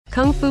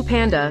Kung Fu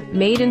Panda,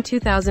 made in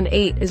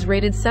 2008, is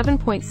rated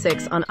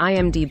 7.6 on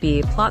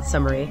IMDB. Plot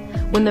summary: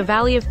 when the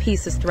Valley of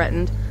Peace is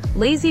threatened,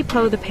 Lazy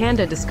Po the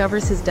panda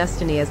discovers his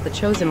destiny as the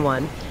chosen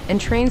one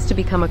and trains to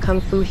become a kung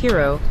fu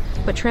hero,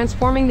 but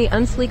transforming the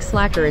unsleek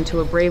slacker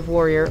into a brave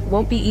warrior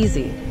won't be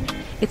easy.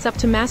 It's up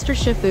to Master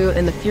Shifu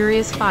and the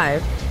Furious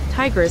Five,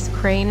 Tigress,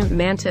 Crane,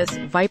 Mantis,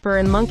 Viper,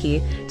 and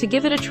Monkey, to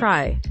give it a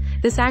try.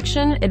 This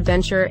action,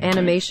 adventure,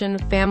 animation,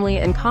 family,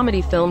 and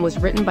comedy film was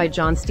written by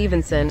John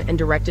Stevenson and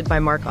directed by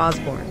Mark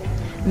Osborne.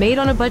 Made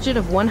on a budget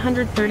of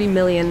 $130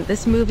 million,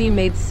 this movie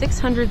made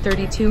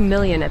 $632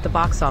 million at the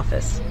box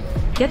office.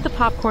 Get the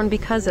popcorn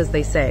because, as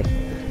they say,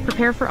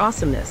 prepare for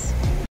awesomeness.